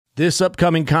This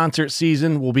upcoming concert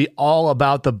season will be all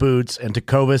about the boots, and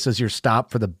Tecovas is your stop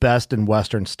for the best in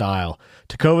Western style.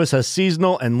 Tecovas has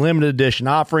seasonal and limited edition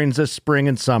offerings this spring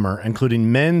and summer,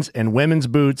 including men's and women's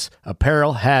boots,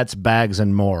 apparel, hats, bags,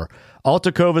 and more. All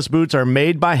Tecovas boots are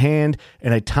made by hand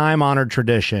in a time-honored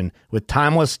tradition with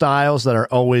timeless styles that are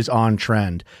always on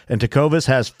trend. And Tecovas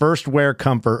has first wear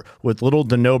comfort with little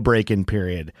to no break-in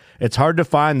period. It's hard to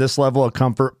find this level of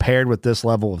comfort paired with this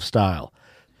level of style.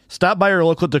 Stop by your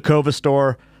local Tecovas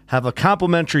store, have a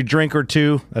complimentary drink or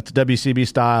two, that's WCB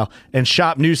style, and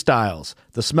shop new styles.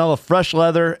 The smell of fresh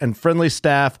leather and friendly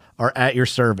staff are at your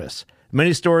service.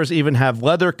 Many stores even have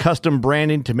leather custom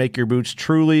branding to make your boots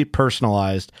truly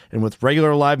personalized. And with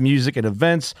regular live music and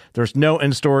events, there's no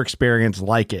in-store experience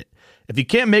like it. If you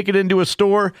can't make it into a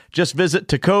store, just visit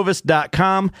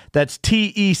tecovas.com. That's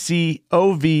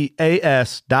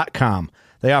TECOVAS.com.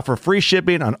 They offer free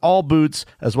shipping on all boots,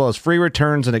 as well as free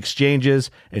returns and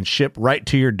exchanges, and ship right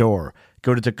to your door.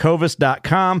 Go to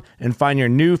tecovas.com and find your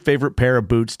new favorite pair of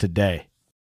boots today.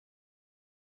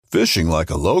 Fishing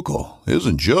like a local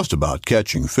isn't just about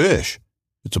catching fish.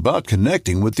 It's about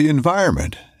connecting with the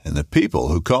environment and the people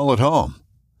who call it home.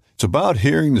 It's about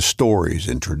hearing the stories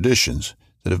and traditions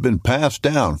that have been passed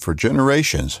down for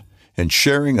generations and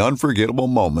sharing unforgettable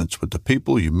moments with the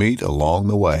people you meet along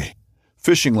the way.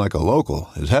 Fishing like a local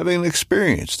is having an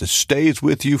experience that stays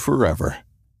with you forever.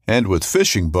 And with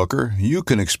Fishing Booker, you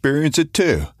can experience it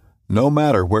too, no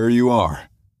matter where you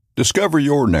are. Discover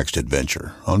your next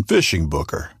adventure on Fishing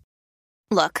Booker.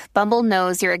 Look, Bumble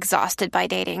knows you're exhausted by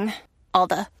dating. All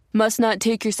the, must not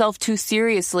take yourself too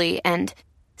seriously, and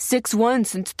 6'1"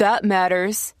 since that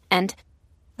matters. And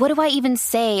what do I even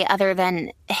say other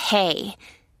than, hey?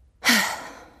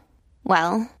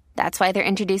 Well, that's why they're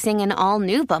introducing an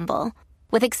all-new Bumble.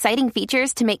 With exciting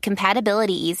features to make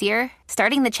compatibility easier,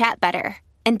 starting the chat better,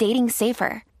 and dating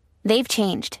safer. They've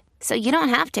changed, so you don't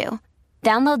have to.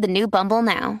 Download the new Bumble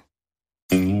now.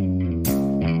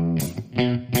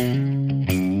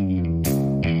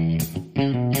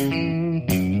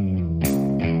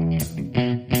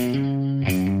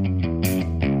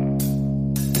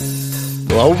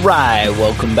 All right,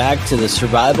 welcome back to the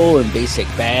Survival and Basic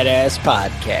Badass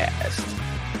Podcast.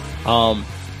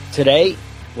 Today,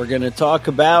 we're going to talk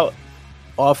about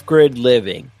off-grid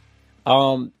living.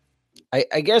 I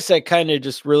guess I kind of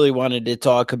just really wanted to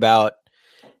talk about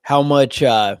how much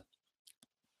that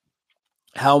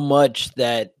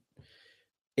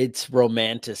it's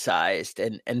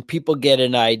romanticized and people get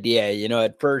an idea. You know,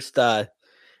 at first I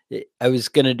was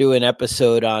going to do an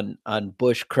episode on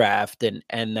bushcraft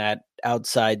and that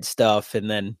outside stuff, and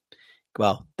then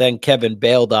Kevin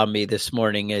bailed on me this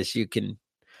morning, as you can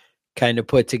kind of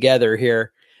put together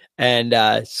here. And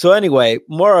so anyway,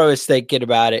 more I was thinking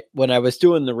about it when I was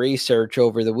doing the research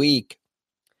over the week.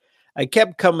 I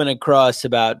kept coming across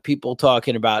about people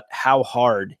talking about how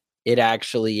hard it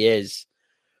actually is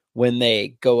when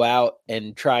they go out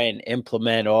and try and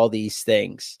implement all these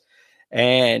things.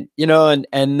 And, you know,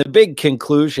 and the big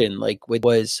conclusion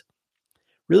was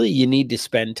really you need to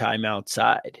spend time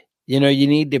outside. You know, you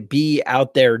need to be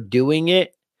out there doing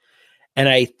it. And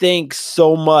I think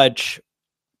so much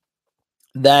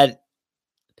that's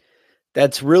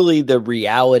really the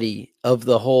reality of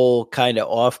the whole kind of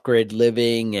off-grid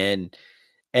living and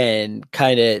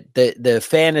kind of the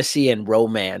fantasy and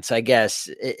romance, I guess,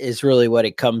 is really what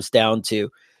it comes down to.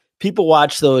 People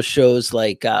watch those shows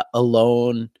like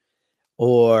Alone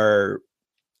or,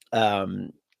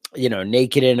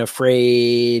 Naked and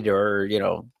Afraid or,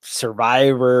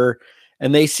 Survivor,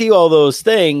 and they see all those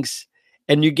things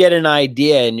and you get an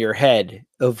idea in your head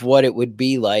of what it would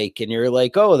be like. And you're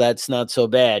like, oh, that's not so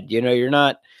bad. You know, you're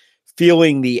not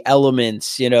feeling the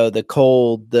elements, the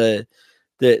cold, the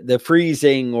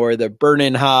freezing or the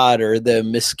burning hot or the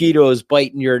mosquitoes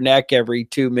biting your neck every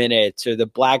 2 minutes or the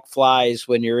black flies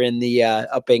when you're in the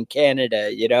up in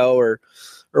Canada, or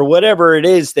whatever it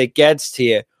is that gets to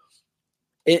you.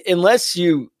 Unless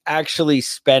you actually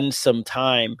spend some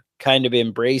time kind of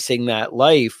embracing that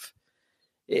life,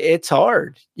 it's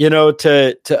hard,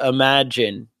 to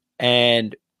imagine.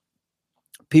 And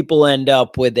people end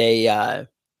up with a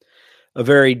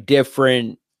very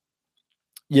different,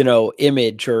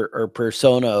 image or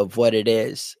persona of what it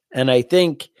is. And I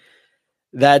think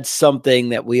that's something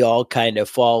that we all kind of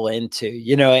fall into.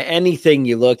 Anything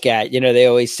you look at, they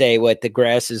always say the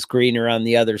grass is greener on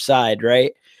the other side,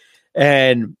 right?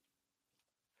 And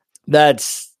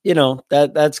that's,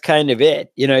 that's kind of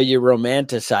it. You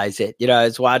romanticize it. I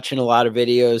was watching a lot of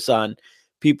videos on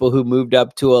people who moved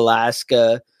up to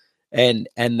Alaska and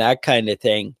that kind of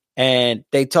thing. And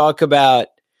they talk about,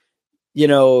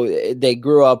 they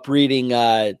grew up reading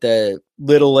the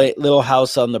Little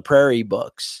House on the Prairie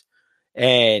books,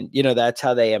 and that's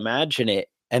how they imagine it.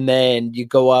 And then you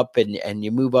go up and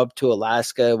you move up to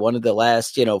Alaska, one of the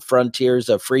last frontiers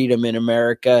of freedom in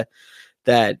America,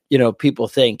 that people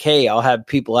think, hey, I'll have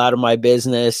people out of my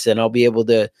business and I'll be able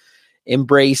to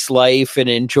embrace life and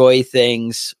enjoy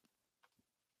things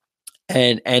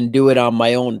and do it on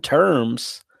my own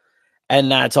terms.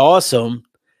 And that's awesome.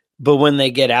 But when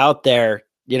they get out there,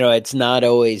 it's not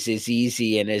always as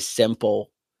easy and as simple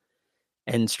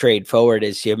and straightforward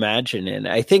as you imagine. And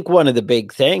I think one of the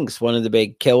big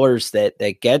killers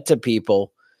that get to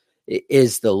people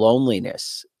is the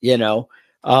loneliness, even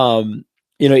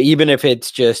if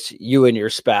it's just you and your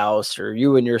spouse, or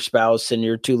you and your spouse and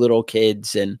your two little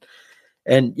kids, and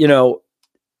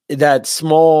that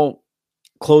small,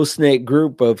 close-knit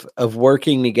group of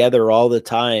working together all the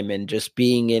time and just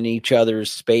being in each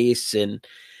other's space and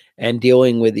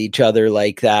dealing with each other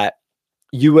like that,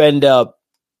 you end up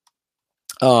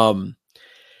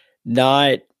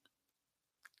not,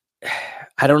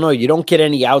 I don't know, you don't get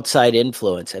any outside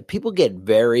influence, and people get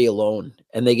very alone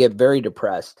and they get very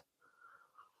depressed.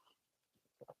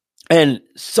 And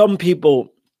some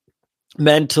people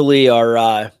mentally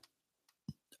are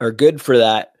good for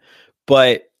that,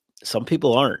 but some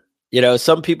people aren't.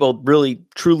 Some people really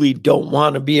truly don't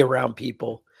want to be around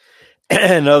people,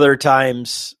 and other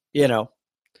times,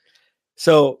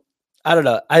 so I don't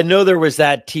know. I know there was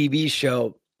that TV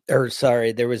show, there was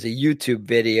a YouTube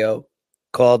video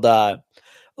called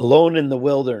Alone in the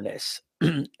Wilderness.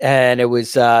 And it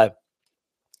was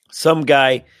some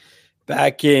guy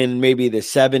back in maybe the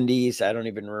 70s. I don't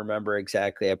even remember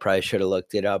exactly. I probably should have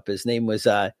looked it up. His name was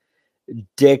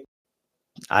Dick.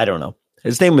 I don't know.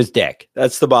 His name was Dick.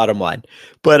 That's the bottom line.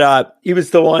 But he was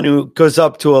the one who goes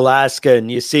up to Alaska, and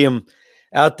you see him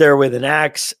out there with an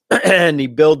axe and he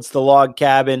builds the log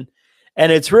cabin.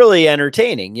 And it's really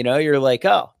entertaining. You're like,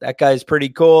 oh, that guy's pretty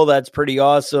cool. That's pretty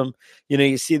awesome.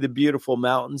 You see the beautiful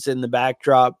mountains in the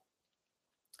backdrop,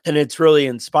 and it's really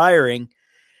inspiring.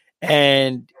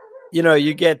 And,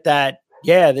 you get that,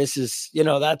 yeah, this is,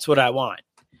 that's what I want.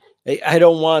 I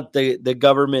don't want the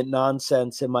government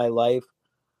nonsense in my life.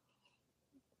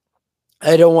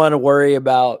 I don't want to worry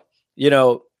about,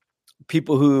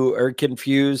 people who are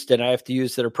confused and I have to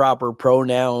use their proper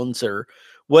pronouns or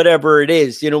whatever it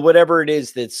is, whatever it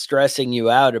is that's stressing you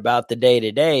out about the day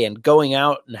to day. And going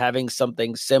out and having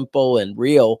something simple and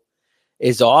real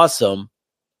is awesome.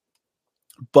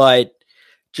 But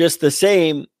just the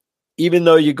same, even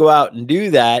though you go out and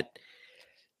do that,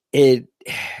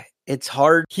 it's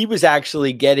hard. He was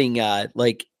actually getting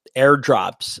like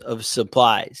airdrops of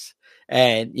supplies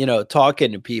and,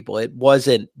 talking to people. It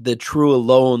wasn't the true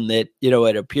alone that,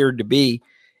 it appeared to be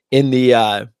in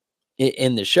the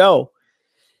show,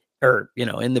 or,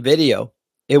 in the video.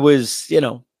 It was,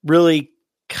 really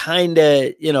kind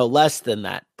of, less than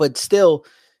that, but still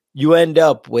you end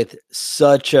up with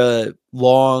such a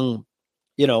long,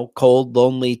 cold,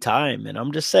 lonely time. And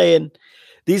I'm just saying,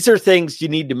 these are things you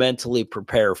need to mentally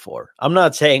prepare for. I'm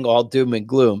not saying all doom and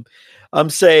gloom. I'm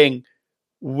saying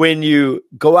when you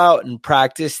go out and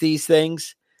practice these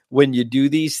things, when you do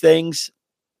these things,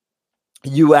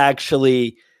 you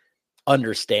actually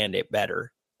understand it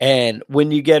better. And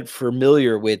when you get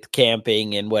familiar with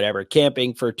camping and whatever,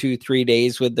 camping for 2-3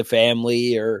 days with the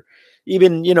family, or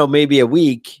even, maybe a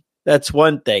week, that's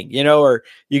one thing, or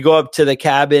you go up to the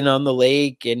cabin on the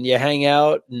lake and you hang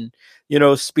out and,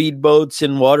 speedboats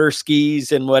and water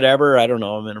skis and whatever. I don't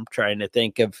know. I mean, I'm trying to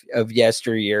think of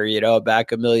yesteryear,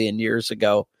 back a million years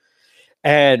ago.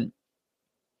 And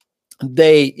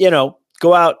they,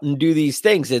 go out and do these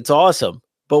things. It's awesome.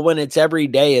 But when it's every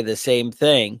day of the same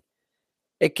thing,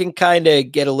 it can kind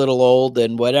of get a little old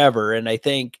and whatever. And I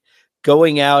think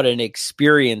going out and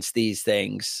experience these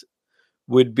things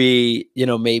would be,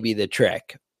 maybe the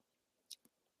trick.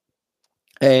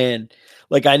 And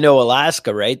like, I know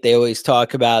Alaska, right? They always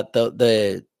talk about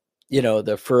the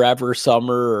forever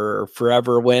summer or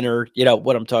forever winter.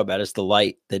 What I'm talking about is the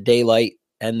light, the daylight,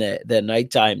 and the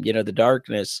nighttime, the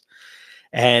darkness.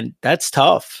 And that's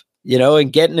tough,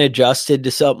 and getting adjusted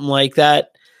to something like that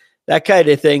kind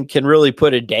of thing can really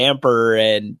put a damper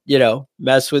and,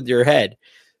 mess with your head.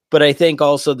 But I think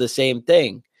also the same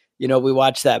thing, we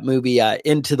watched that movie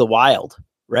Into the Wild,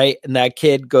 right? And that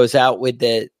kid goes out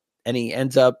and he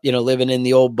ends up, living in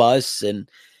the old bus, and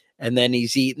then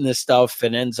he's eating the stuff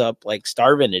and ends up like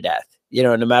starving to death.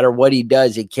 No matter what he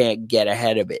does, he can't get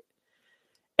ahead of it.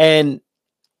 And,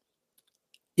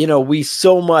 we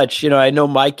so much, I know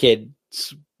my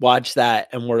kids watch that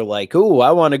and we're like, ooh,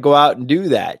 I want to go out and do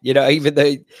that. Even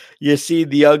though you see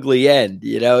the ugly end,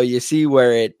 you see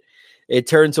where it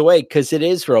turns away, because it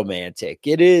is romantic.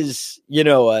 It is,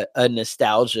 a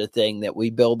nostalgia thing that we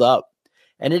build up.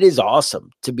 And it is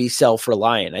awesome to be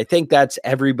self-reliant. I think that's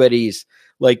everybody's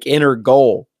like inner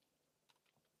goal,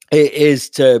 is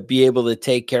to be able to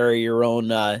take care of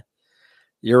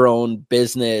your own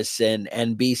business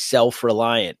and be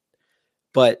self-reliant.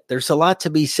 But there's a lot to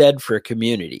be said for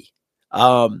community.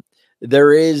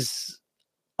 There is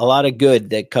a lot of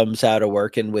good that comes out of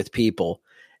working with people,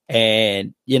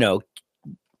 and,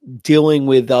 dealing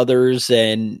with others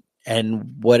and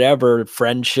whatever,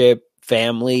 friendship,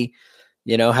 family,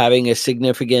 having a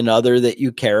significant other that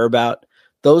you care about.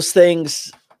 Those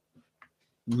things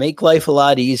make life a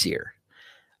lot easier.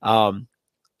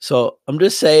 So I'm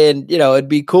just saying, it'd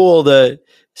be cool to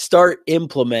start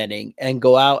implementing and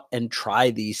go out and try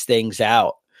these things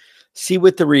out. See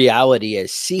what the reality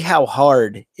is. See how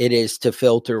hard it is to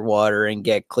filter water and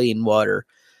get clean water.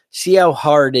 See how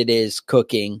hard it is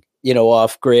cooking,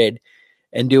 off grid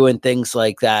and doing things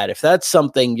like that. If that's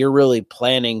something you're really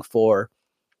planning for,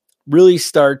 really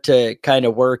start to kind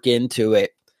of work into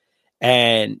it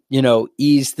and,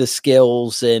 ease the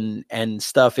skills and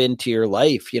stuff into your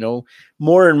life,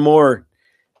 more and more.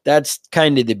 That's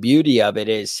kind of the beauty of it,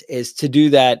 is to do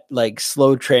that like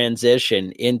slow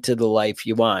transition into the life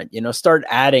you want. Start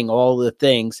adding all the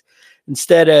things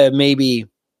instead of maybe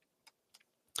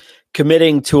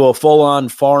committing to a full-on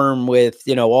farm with,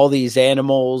 all these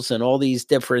animals and all these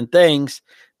different things.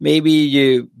 Maybe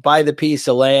you buy the piece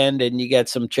of land and you get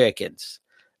some chickens.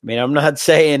 I mean, I'm not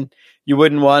saying you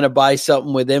wouldn't want to buy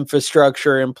something with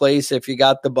infrastructure in place if you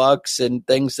got the bucks and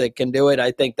things that can do it.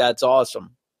 I think that's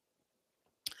awesome.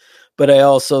 But I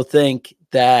also think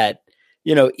that,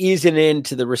 easing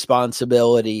into the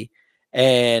responsibility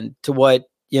and to what,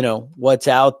 what's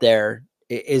out there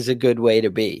is a good way to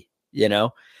be,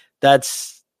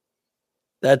 that's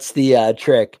the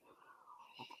trick.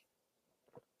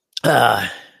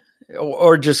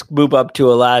 Or just move up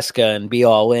to Alaska and be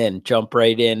all in, jump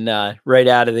right in, right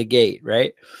out of the gate.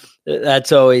 Right.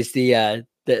 That's always the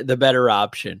better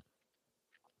option.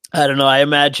 I don't know. I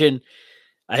imagine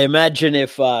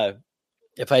if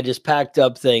I just packed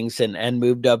up things and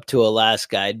moved up to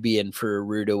Alaska, I'd be in for a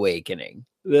rude awakening.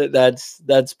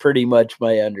 That's pretty much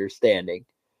my understanding.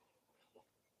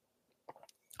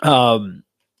 We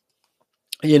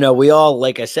all,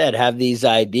 like I said, have these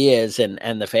ideas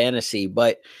and the fantasy,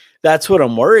 but that's what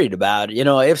I'm worried about.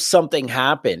 If something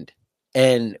happened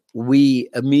and we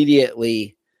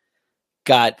immediately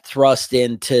got thrust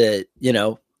into,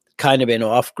 kind of an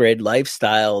off-grid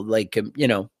lifestyle, like,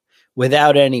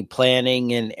 without any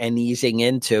planning and easing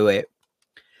into it,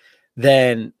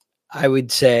 then I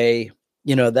would say,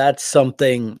 that's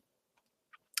something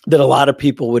that a lot of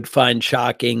people would find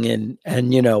shocking and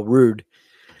rude,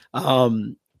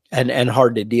 and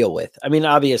hard to deal with. I mean,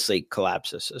 obviously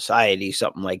collapse of society,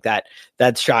 something like that,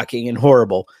 that's shocking and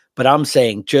horrible. But I'm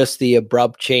saying just the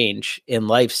abrupt change in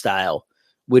lifestyle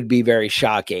would be very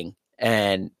shocking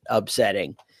and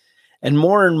upsetting. And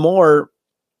more,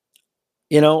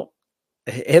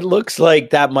 it looks like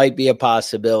that might be a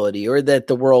possibility, or that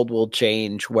the world will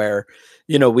change where,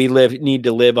 we need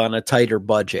to live on a tighter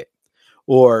budget,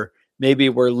 or maybe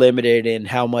we're limited in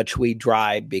how much we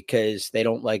drive because they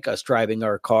don't like us driving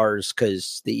our cars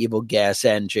because the evil gas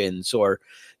engines, or,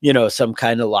 some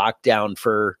kind of lockdown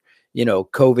for,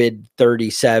 COVID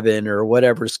 37 or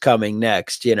whatever's coming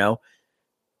next,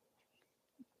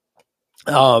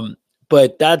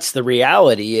 but that's the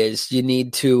reality, is you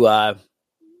need to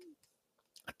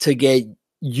get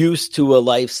used to a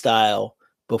lifestyle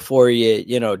before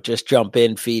you, just jump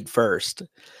in feet first.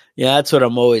 That's what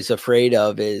I'm always afraid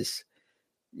of, is,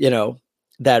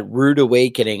 that rude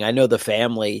awakening. I know the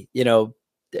family,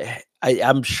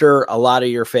 I'm sure a lot of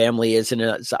your family isn't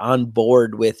as on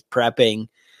board with prepping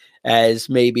as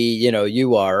maybe,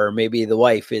 you are, or maybe the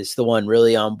wife is the one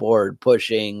really on board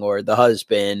pushing, or the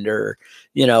husband, or,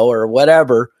 or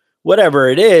whatever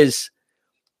it is.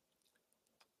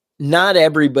 Not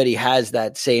everybody has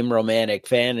that same romantic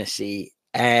fantasy,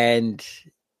 and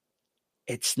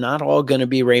it's not all going to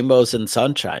be rainbows and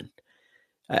sunshine.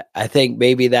 I think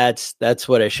maybe that's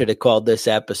what I should have called this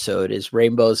episode, is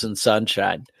rainbows and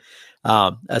sunshine.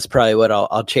 That's probably what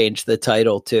I'll change the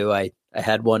title to. I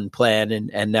had one plan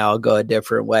and now I'll go a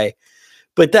different way,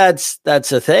 but that's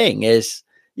the thing, is,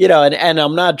 and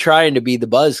I'm not trying to be the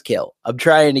buzzkill. I'm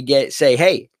trying to say,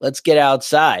 hey, let's get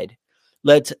outside.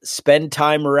 Let's spend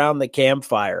time around the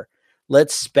campfire.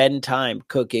 Let's spend time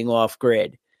cooking off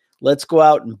grid. Let's go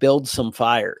out and build some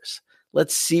fires.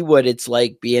 Let's see what it's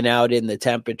like being out in the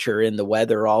temperature, in the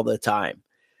weather all the time.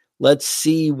 Let's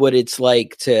see what it's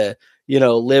like to,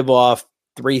 live off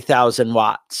 3,000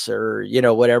 watts or,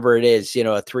 whatever it is,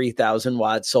 a 3,000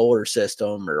 watt solar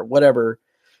system or whatever,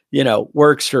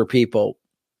 works for people.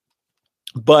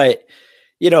 But,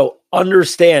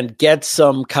 understand, get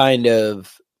some kind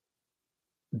of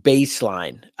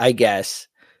baseline, I guess,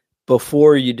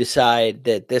 before you decide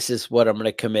that this is what I'm going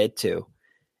to commit to.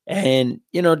 And,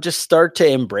 just start to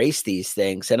embrace these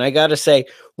things. And I got to say,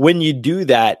 when you do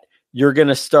that, you're going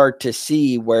to start to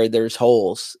see where there's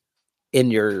holes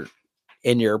in your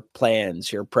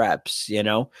plans, your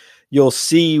preps, you'll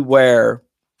see where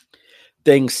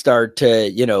things start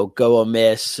to, go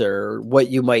amiss, or what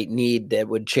you might need that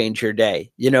would change your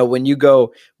day. When you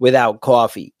go without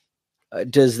coffee,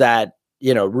 does that,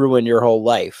 ruin your whole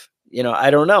life? I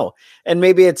don't know. And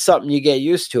maybe it's something you get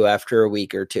used to after a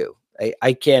week or two.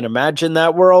 I can't imagine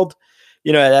that world.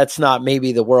 That's not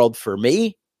maybe the world for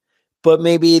me, but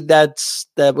maybe that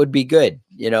would be good.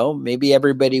 Maybe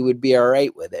everybody would be all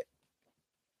right with it.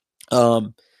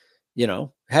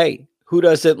 Hey, who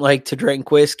doesn't like to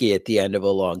drink whiskey at the end of a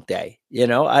long day?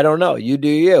 I don't know. You do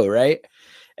you, right?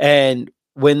 And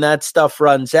when that stuff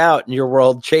runs out and your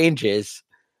world changes,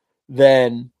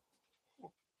 then,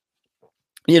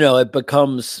 it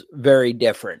becomes very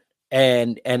different,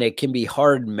 and it can be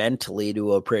hard mentally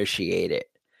to appreciate it.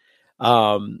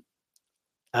 I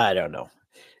don't know.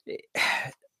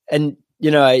 And,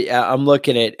 I'm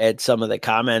looking at some of the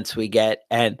comments we get,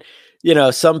 and,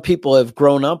 some people have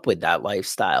grown up with that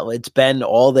lifestyle. It's been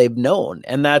all they've known,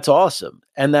 and that's awesome.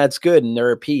 And that's good. And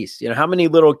they're at peace. How many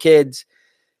little kids,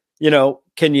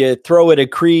 can you throw at a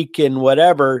creek and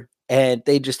whatever, and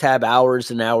they just have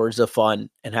hours and hours of fun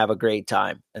and have a great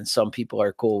time. And some people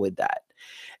are cool with that.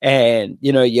 And,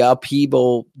 you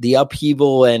upheaval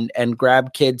and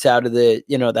grab kids out of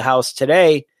the house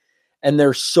today. And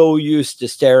they're so used to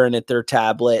staring at their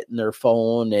tablet and their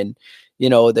phone and,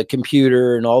 the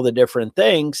computer and all the different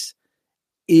things.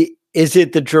 Is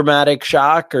it the dramatic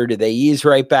shock, or do they ease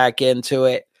right back into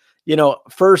it?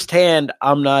 Firsthand,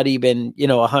 I'm not even,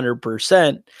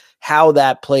 100% how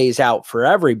that plays out for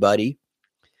everybody,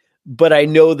 but I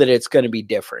know that it's going to be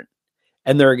different,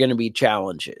 and there are going to be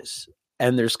challenges,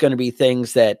 and there's going to be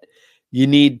things that you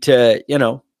need to,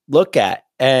 look at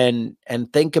and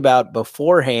think about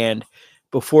beforehand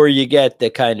before you get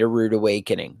the kind of rude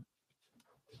awakening.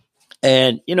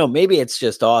 And, maybe it's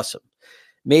just awesome.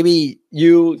 Maybe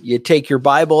you take your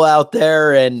Bible out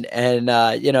there and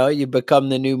you become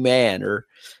the new man, or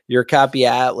your copy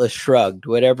of Atlas Shrugged,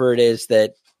 whatever it is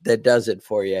that does it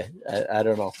for you. I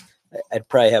don't know. I'd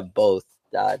probably have both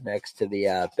next to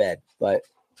the bed, but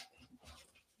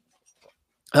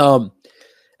and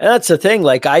that's the thing.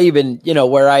 Like, I even,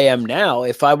 where I am now,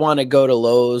 if I want to go to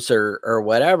Lowe's or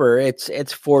whatever,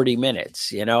 it's 40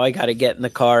 minutes. I got to get in the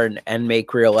car and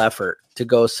make real effort to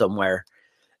go somewhere.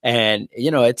 And,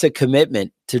 it's a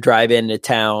commitment to drive into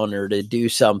town or to do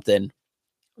something.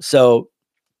 So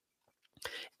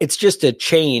it's just a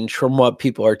change from what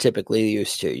people are typically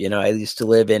used to. I used to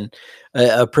live in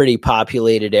a pretty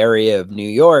populated area of New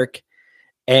York,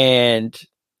 and,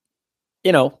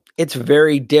 it's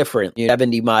very different.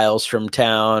 70 miles from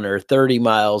town or 30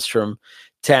 miles from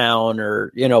town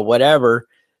or, whatever,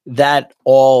 that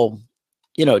all,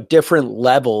 different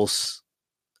levels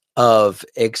of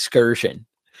excursion.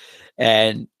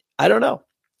 And I don't know,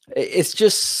 it's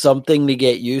just something to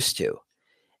get used to.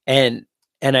 And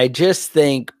I just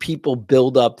think people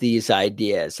build up these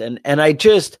ideas. And I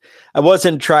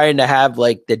wasn't trying to have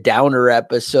like the downer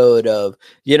episode of,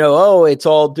 it's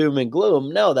all doom and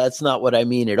gloom. No, that's not what I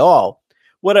mean at all.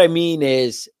 What I mean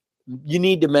is, you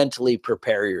need to mentally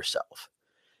prepare yourself.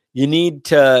 You need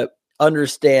to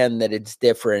understand that it's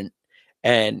different,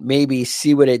 and maybe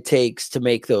see what it takes to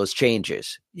make those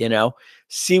changes.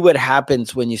 See what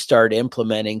happens when you start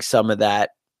implementing some of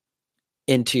that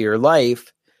into your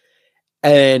life,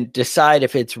 and decide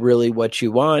if it's really what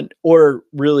you want, or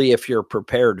really if you're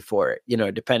prepared for it,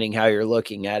 depending how you're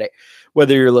looking at it,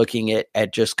 whether you're looking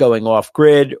at just going off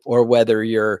grid, or whether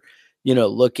you're,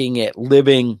 looking at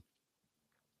living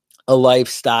a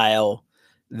lifestyle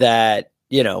that,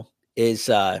 is,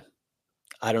 I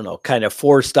don't know, kind of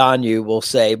forced on you, we'll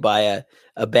say, by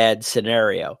a bad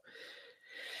scenario.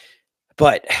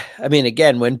 But I mean,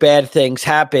 again, when bad things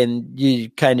happen,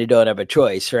 you kind of don't have a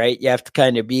choice, right? You have to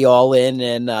kind of be all in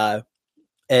and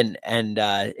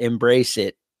embrace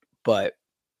it. But,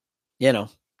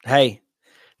 hey,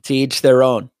 to each their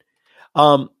own.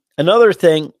 Another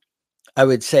thing I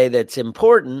would say that's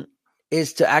important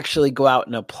is to actually go out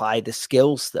and apply the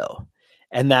skills, though.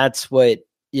 And that's what,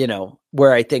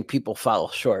 where I think people fall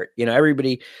short.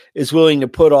 Everybody is willing to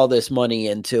put all this money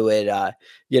into it.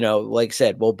 Like I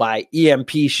said, we'll buy EMP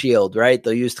Shield, right?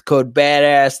 They'll use the code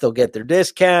BADASS. They'll get their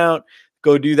discount.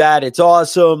 Go do that. It's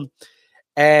awesome.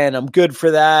 And I'm good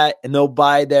for that. And they'll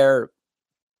buy their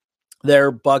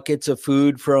buckets of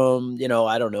food from,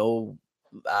 I don't know,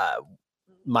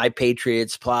 My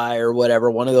Patriot Supply or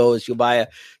whatever. One of those, you'll buy a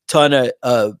ton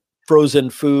of frozen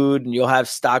food and you'll have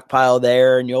stockpile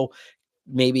there, and you'll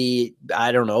maybe,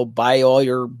 I don't know, buy all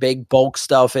your big bulk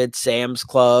stuff at Sam's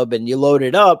Club and you load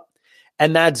it up,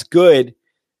 and that's good.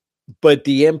 But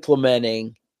the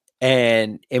implementing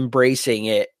and embracing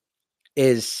it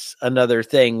is another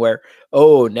thing where,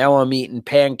 now I'm eating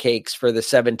pancakes for the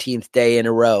 17th day in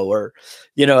a row. Or,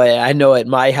 I know at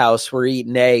my house, we're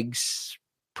eating eggs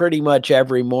pretty much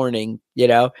every morning,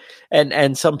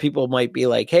 and some people might be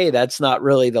like, hey, that's not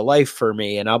really the life for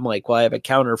me. And I'm like, well, I have a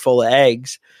counter full of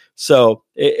eggs. So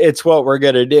it's what we're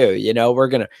going to do. We're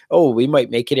going to, we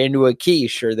might make it into a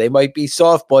quiche, or they might be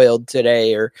soft boiled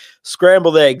today, or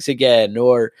scrambled eggs again,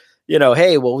 or,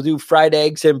 hey, we'll do fried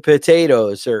eggs and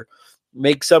potatoes, or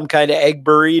make some kind of egg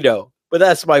burrito. But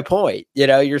that's my point.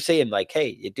 You're saying like,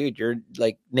 hey, dude, you're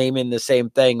like naming the same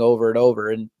thing over and over.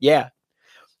 And yeah,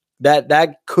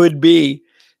 that could be,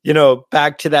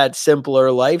 back to that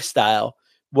simpler lifestyle,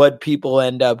 what people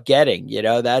end up getting.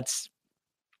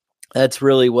 That's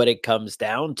really what it comes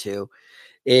down to,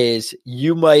 is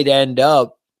you might end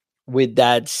up with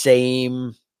that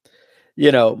same,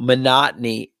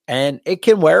 monotony, and it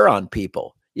can wear on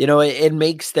people. It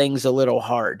makes things a little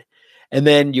hard. And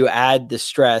then you add the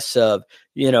stress of,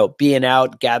 being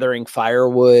out gathering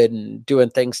firewood and doing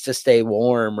things to stay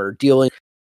warm, or dealing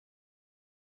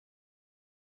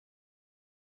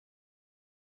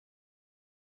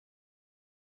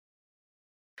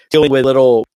with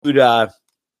little food,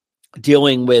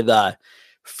 dealing with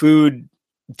food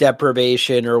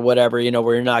deprivation or whatever,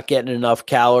 where you're not getting enough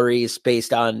calories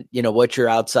based on, what you're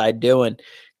outside doing,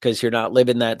 because you're not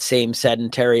living that same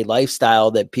sedentary lifestyle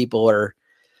that people are,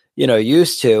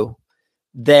 used to.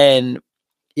 Then,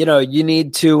 you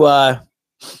need to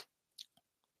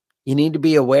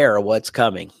be aware of what's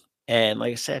coming. And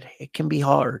like I said, it can be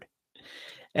hard.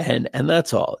 And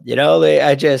that's all.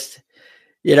 I guess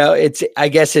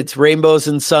it's rainbows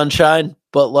and sunshine,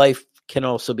 but life can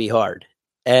also be hard.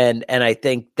 And I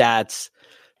think that's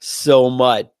so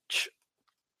much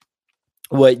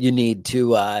what you need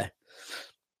to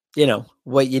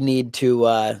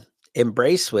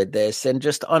embrace with this, and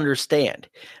just understand.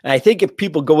 And I think if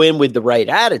people go in with the right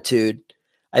attitude,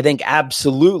 I think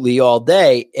absolutely all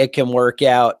day it can work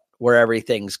out where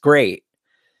everything's great.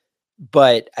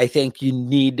 But I think you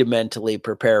need to mentally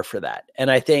prepare for that.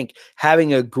 And I think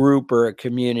having a group or a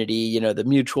community, the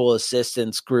mutual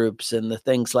assistance groups and the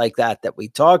things like that we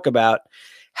talk about,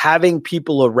 having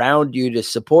people around you to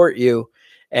support you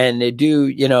and to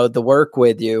do, the work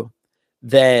with you,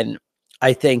 then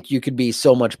I think you could be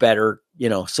so much better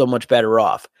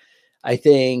off. I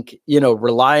think,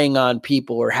 relying on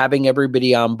people or having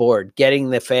everybody on board, getting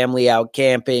the family out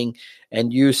camping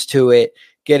and used to it,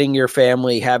 getting your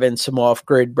family having some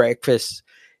off-grid breakfast,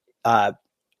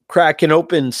 cracking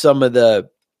open some of the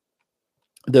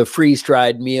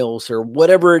freeze-dried meals or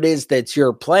whatever it is that's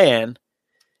your plan,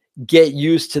 get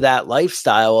used to that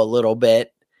lifestyle a little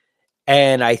bit.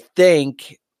 And I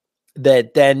think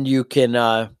that then you can,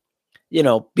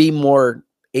 be more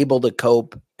able to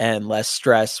cope and less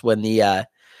stress when the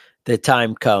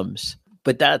time comes.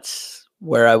 But that's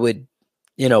where I would,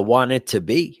 want it to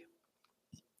be.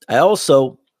 I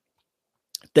also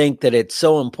think that it's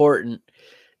so important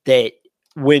that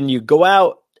when you go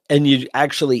out and you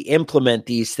actually implement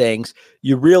these things,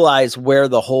 you realize where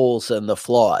the holes and the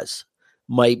flaws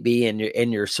might be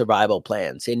in your survival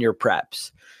plans, in your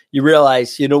preps. You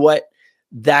realize, what,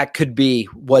 that could be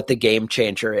what the game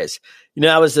changer is.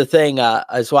 That was the thing. I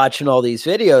was watching all these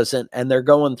videos and they're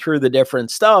going through the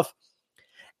different stuff,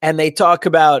 and they talk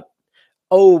about,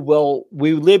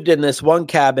 we lived in this one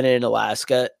cabin in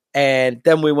Alaska, and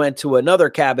then we went to another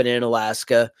cabin in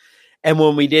Alaska. And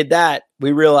when we did that,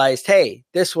 we realized, hey,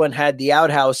 this one had the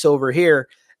outhouse over here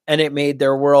and it made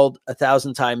their world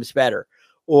 1,000 times better.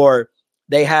 Or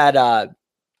they had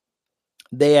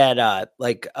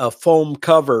like a foam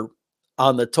cover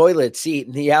on the toilet seat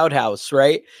in the outhouse,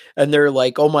 right? And they're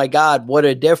like, oh my God, what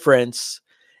a difference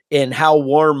in how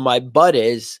warm my butt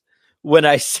is when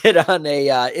I sit on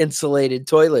a insulated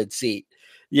toilet seat,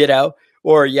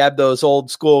 Or you have those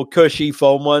old school cushy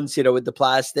foam ones, with the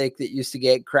plastic that used to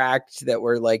get cracked, that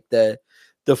were like the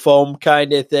foam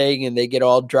kind of thing, and they get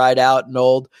all dried out and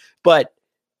old. But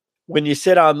when you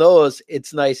sit on those,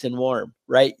 it's nice and warm,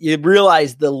 right? You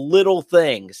realize the little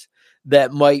things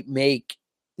that might make,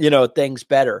 things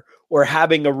better, or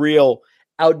having a real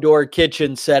outdoor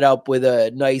kitchen set up with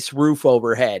a nice roof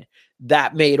overhead.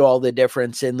 That made all the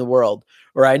difference in the world.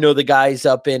 Or I know the guys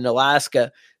up in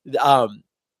Alaska,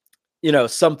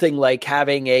 something like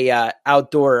having a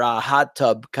outdoor hot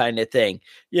tub kind of thing.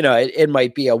 It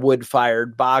might be a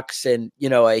wood-fired box and,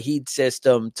 a heat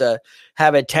system to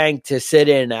have a tank to sit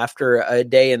in after a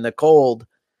day in the cold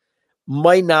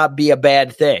might not be a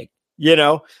bad thing.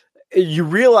 You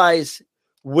realize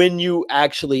when you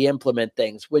actually implement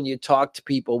things, when you talk to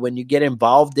people, when you get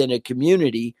involved in a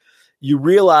community, you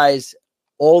realize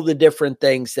all the different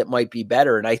things that might be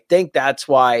better. And I think that's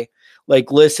why,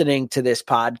 like, listening to this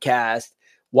podcast,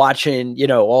 watching,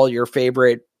 all your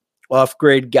favorite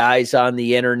off-grid guys on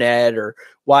the internet, or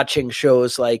watching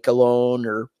shows like Alone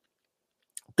or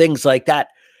things like that.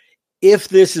 If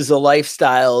this is a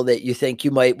lifestyle that you think you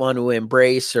might want to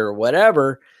embrace or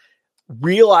whatever,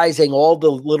 realizing all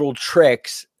the little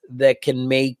tricks that can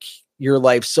make your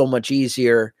life so much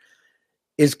easier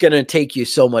is going to take you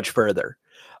so much further.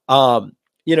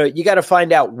 You got to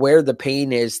find out where the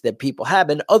pain is that people have,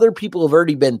 and other people have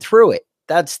already been through it.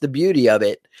 That's the beauty of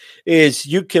it, is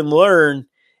you can learn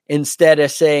instead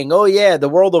of saying, oh yeah, the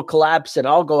world will collapse and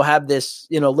I'll go have this,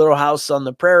 little house on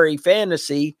the prairie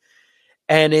fantasy.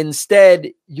 And instead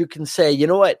you can say, you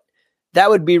know what, that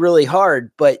would be really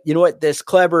hard, but you know what, this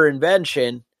clever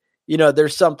invention,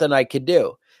 there's something I could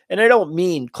do. And I don't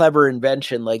mean clever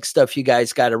invention like stuff you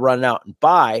guys got to run out and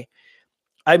buy.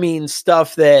 I mean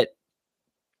stuff that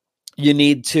you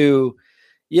need to,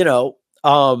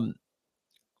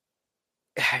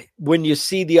 when you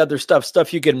see the other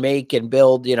stuff you can make and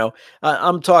build,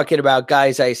 I'm talking about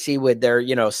guys I see with their,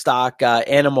 stock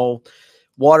animal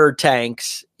water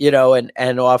tanks,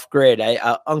 and off grid.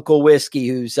 Uncle Whiskey,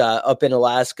 who's up in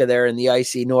Alaska there in the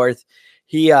icy north,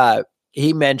 he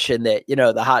mentioned that,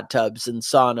 the hot tubs and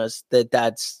saunas,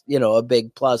 that's, a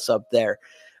big plus up there.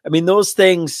 I mean, those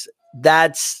things,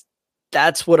 that's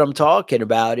what I'm talking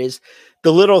about, is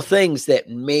the little things that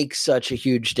make such a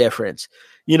huge difference.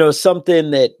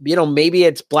 Something that, maybe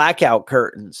it's blackout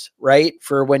curtains, right?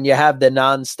 For when you have the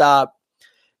nonstop,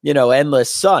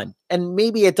 endless sun, and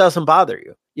maybe it doesn't bother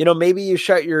you. Maybe you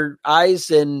shut your eyes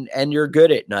and you're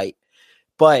good at night,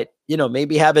 but,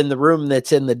 maybe having the room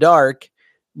that's in the dark,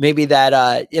 maybe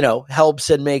that, helps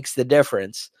and makes the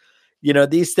difference.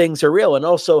 These things are real, and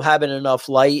also having enough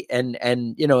light and,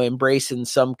 embracing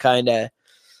some kind of,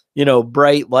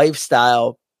 bright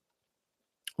lifestyle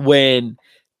when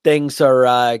things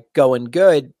are going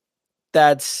good.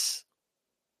 That's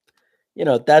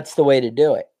the way to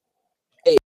do it.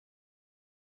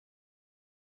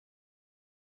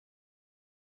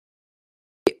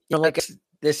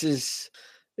 This is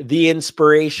the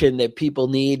inspiration that people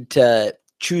need to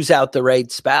choose out the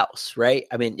right spouse, right?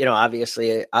 I mean,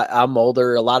 obviously I'm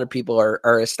older. A lot of people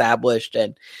are established,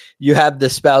 and you have the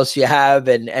spouse you have,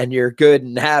 and you're good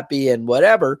and happy and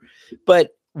whatever. But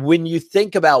when you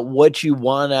think about what you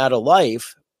want out of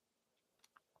life,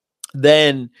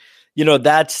 then,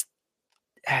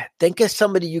 think of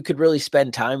somebody you could really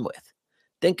spend time with.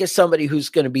 Think of somebody who's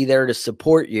going to be there to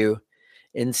support you,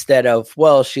 instead of,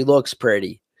 well, she looks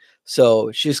pretty,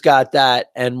 so she's got that,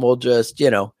 and we'll just,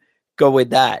 go with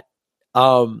that.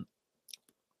 I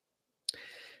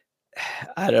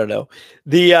don't know.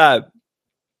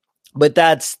 But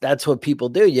that's what people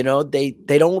do.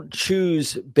 They don't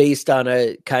choose based on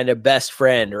a kind of best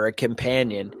friend or a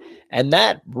companion. And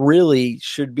that really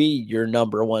should be your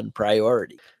number one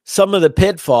priority. Some of the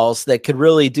pitfalls that could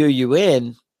really do you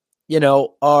in,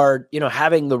 are,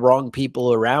 having the wrong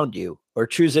people around you, or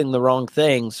choosing the wrong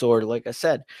things, or, like I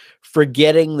said,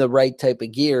 forgetting the right type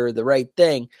of gear, the right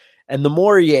thing. And the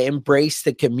more you embrace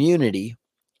the community,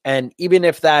 and even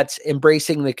if that's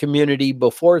embracing the community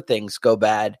before things go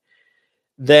bad,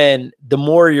 then the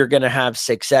more you're going to have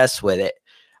success with it.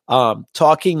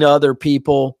 Talking to other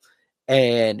people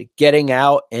and getting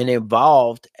out and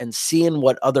involved and seeing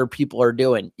what other people are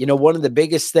doing. One of the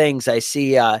biggest things I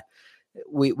see,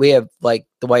 we have, like,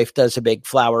 the wife does a big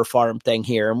flower farm thing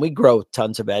here, and we grow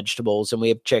tons of vegetables, and we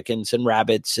have chickens and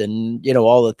rabbits and,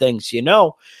 all the things,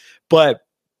 but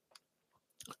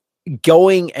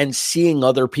going and seeing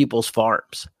other people's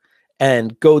farms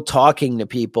and go talking to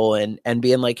people and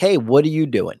being like, hey, what are you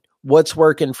doing? What's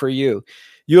working for you?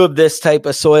 You have this type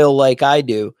of soil like I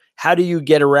do. How do you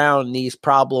get around these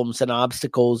problems and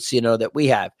obstacles, that we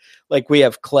have? Like, we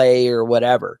have clay or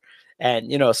whatever.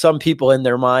 And, some people in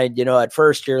their mind, at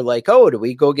first you're like, oh, do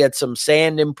we go get some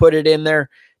sand and put it in there?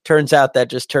 Turns out that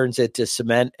just turns it to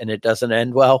cement and it doesn't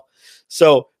end well.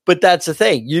 So, but that's the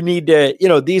thing. You need to,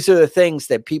 these are the things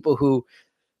that people who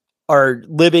are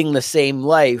living the same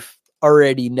life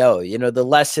already know, the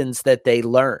lessons that they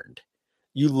learned.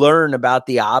 You learn about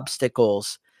the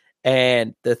obstacles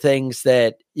and the things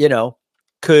that,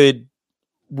 could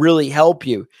really help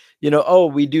you. Oh,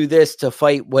 we do this to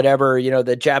fight whatever,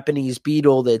 the Japanese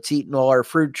beetle that's eating all our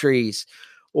fruit trees,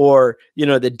 or,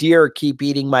 the deer keep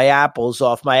eating my apples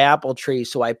off my apple tree.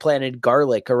 So I planted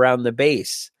garlic around the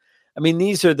base. I mean,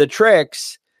 these are the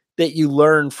tricks that you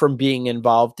learn from being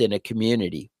involved in a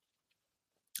community.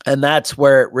 And that's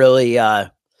where it really,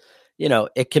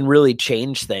 it can really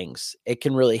change things. It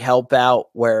can really help out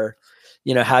where,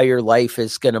 how your life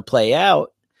is going to play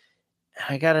out.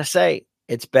 I got to say,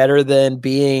 it's better than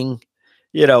being,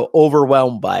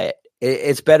 overwhelmed by it.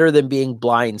 It's better than being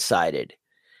blindsided.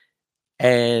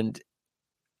 And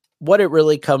what it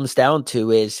really comes down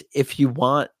to is, if you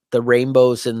want the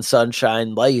rainbows and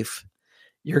sunshine life,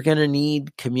 you're going to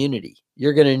need community.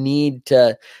 You're going to need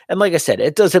to, and like I said,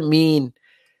 it doesn't mean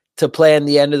to plan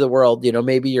the end of the world.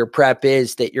 Maybe your prep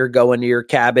is that you're going to your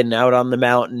cabin out on the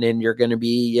mountain and you're going to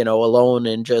be, alone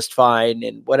and just fine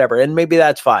and whatever. And maybe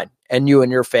that's fine. And you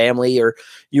and your family, or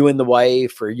you and the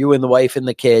wife, or you and the wife and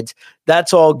the kids,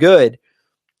 that's all good.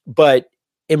 But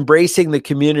embracing the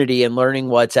community and learning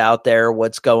what's out there,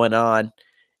 what's going on,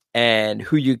 and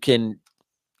who you can,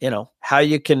 how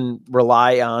you can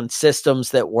rely on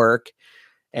systems that work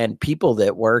and people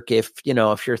that work. If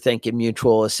you're thinking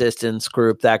mutual assistance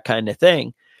group, that kind of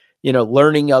thing,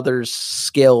 learning others'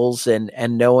 skills and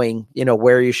knowing,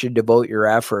 where you should devote your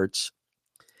efforts.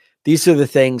 These are the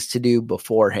things to do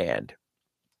beforehand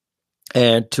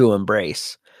and to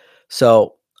embrace.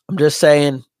 So I'm just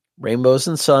saying, rainbows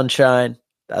and sunshine,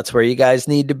 that's where you guys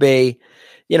need to be.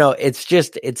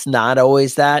 It's not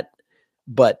always that,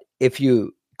 but if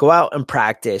you go out and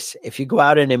practice, if you go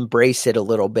out and embrace it a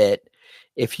little bit,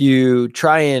 if you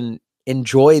try and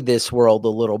enjoy this world a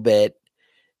little bit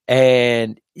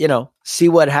and, see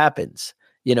what happens,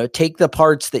 take the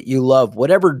parts that you love,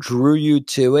 whatever drew you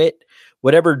to it,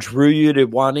 whatever drew you to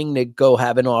wanting to go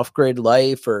have an off-grid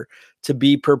life or to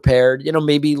be prepared,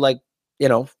 maybe like,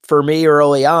 for me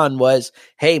early on was,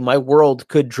 hey, my world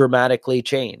could dramatically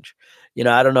change.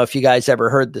 I don't know if you guys ever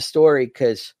heard the story,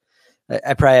 because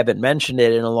I probably haven't mentioned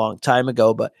it in a long time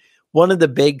ago, but one of the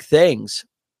big things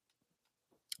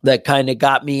that kind of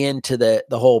got me into the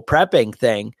whole prepping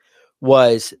thing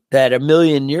was that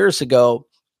 1,000,000 years ago,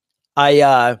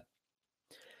 I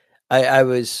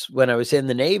was, when I was in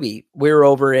the Navy, we were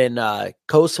over in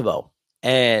Kosovo.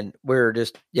 And we were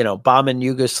just, bombing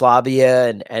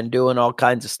Yugoslavia and doing all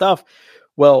kinds of stuff.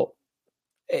 Well,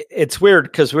 it's weird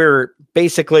because we were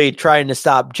basically trying to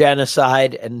stop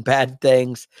genocide and bad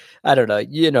things. I don't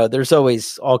know. There's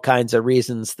always all kinds of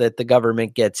reasons that the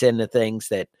government gets into things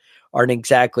that aren't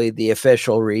exactly the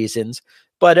official reasons.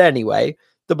 But anyway,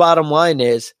 the bottom line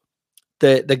is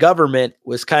the government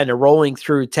was kind of rolling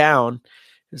through town.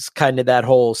 It's kind of that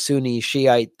whole Sunni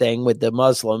Shiite thing with the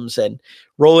Muslims, and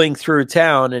rolling through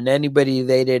town, and anybody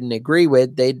they didn't agree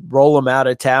with, they'd roll them out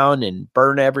of town and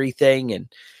burn everything and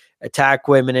attack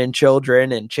women and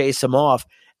children and chase them off.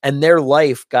 And their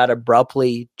life got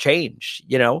abruptly changed,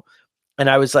 And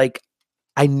I was like,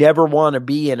 I never want to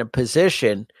be in a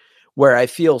position where I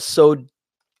feel so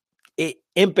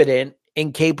impotent,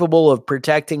 incapable of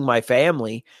protecting my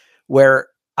family, where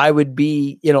I would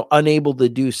be, unable to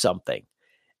do something.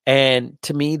 And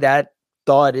to me, that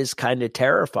thought is kind of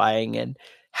terrifying. And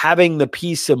having the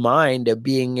peace of mind of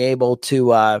being able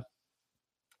to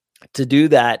do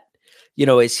that,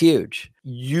 is huge.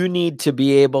 You need to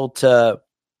be able to,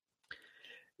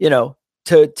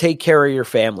 to take care of your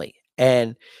family.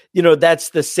 And, that's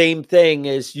the same thing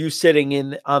as you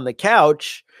sitting on the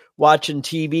couch, watching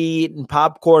TV, eating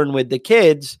popcorn with the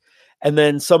kids. And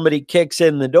then somebody kicks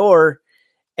in the door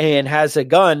and has a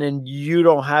gun, and you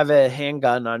don't have a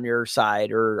handgun on your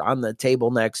side or on the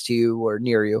table next to you or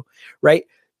near you, right?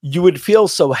 You would feel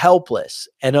so helpless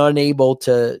and unable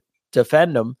to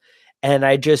defend them. And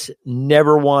I just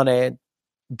never want to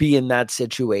be in that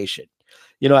situation.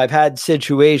 I've had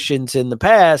situations in the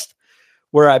past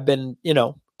where I've been,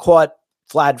 caught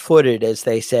flat-footed, as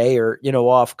they say, or,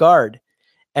 off guard.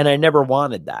 And I never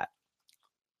wanted that.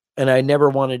 And I never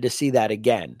wanted to see that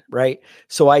again, right?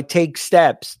 So I take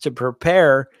steps to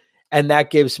prepare, and that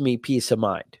gives me peace of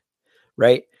mind,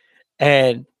 right?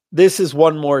 And this is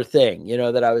one more thing,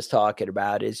 that I was talking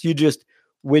about, is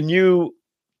when you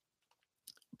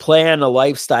plan a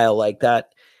lifestyle like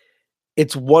that,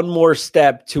 it's one more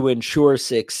step to ensure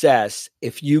success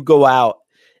if you go out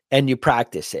and you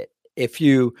practice it if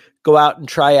you go out and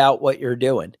try out what you're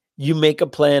doing. You make a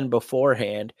plan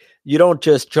beforehand. You don't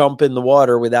just jump in the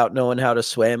water without knowing how to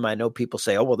swim. I know people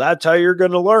say, oh, well, that's how you're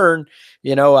going to learn.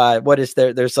 What is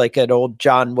there? There's like an old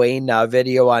John Wayne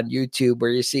video on YouTube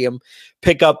where you see him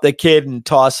pick up the kid and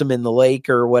toss him in the lake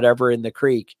or whatever in the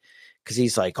creek. Because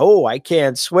he's like, oh, I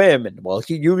can't swim. And well,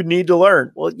 you need to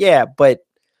learn. Well, yeah, but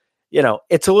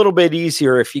it's a little bit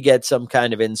easier if you get some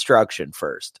kind of instruction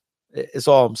first, is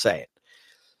all I'm saying.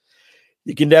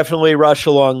 You can definitely rush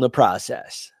along the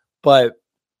process, but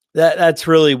that's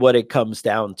really what it comes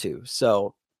down to.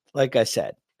 So, like I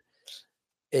said,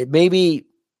 it maybe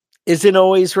isn't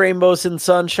always rainbows and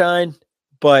sunshine,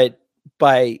 but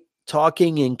by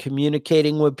talking and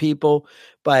communicating with people,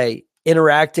 by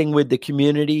interacting with the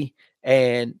community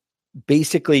and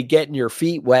basically getting your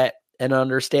feet wet and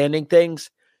understanding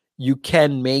things, you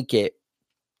can make it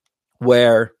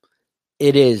where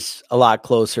it is a lot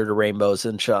closer to rainbows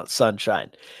and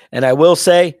sunshine. And I will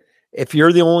say, if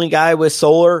you're the only guy with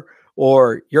solar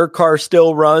or your car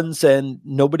still runs and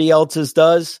nobody else's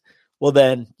does, well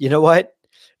then, you know what?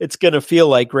 It's going to feel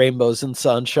like rainbows and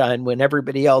sunshine when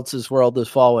everybody else's world is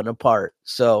falling apart.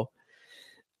 So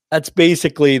that's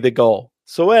basically the goal.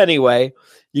 So anyway,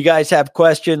 you guys have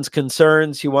questions,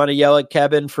 concerns, you want to yell at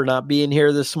Kevin for not being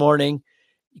here this morning,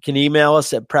 you can email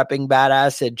us at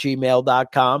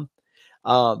preppingbadass@gmail.com.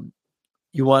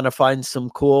 You want to find some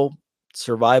cool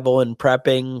survival and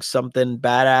prepping, something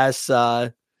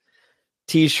badass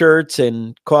t-shirts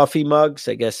and coffee mugs.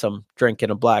 I guess I'm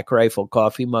drinking a Black Rifle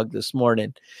coffee mug this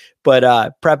morning. But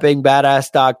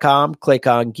preppingbadass.com, click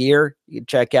on gear. You can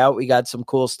check out. We got some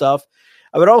cool stuff.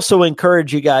 I would also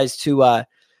encourage you guys to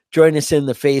join us in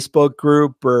the Facebook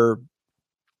group or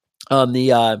on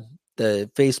the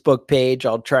Facebook page.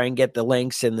 I'll try and get the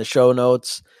links in the show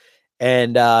notes.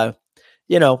 And,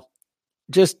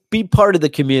 just be part of the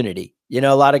community.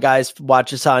 A lot of guys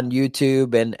watch us on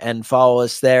YouTube and follow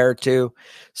us there too.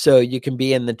 So you can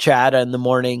be in the chat in the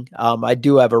morning. I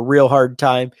do have a real hard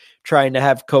time trying to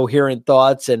have coherent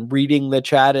thoughts and reading the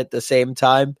chat at the same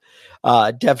time.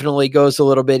 Definitely goes a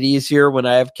little bit easier when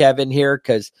I have Kevin here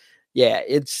because, yeah,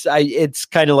 it's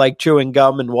kind of like chewing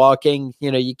gum and walking.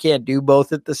 You can't do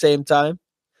both at the same time.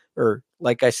 Or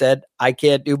like I said, I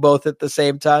can't do both at the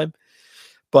same time.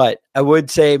 But I would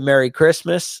say Merry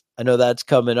Christmas. I know that's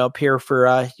coming up here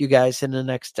for you guys in the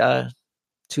next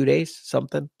 2 days,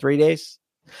 3 days.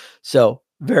 So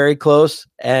very close.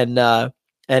 And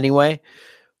anyway,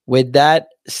 with that,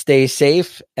 stay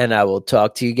safe, and I will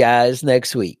talk to you guys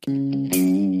next week.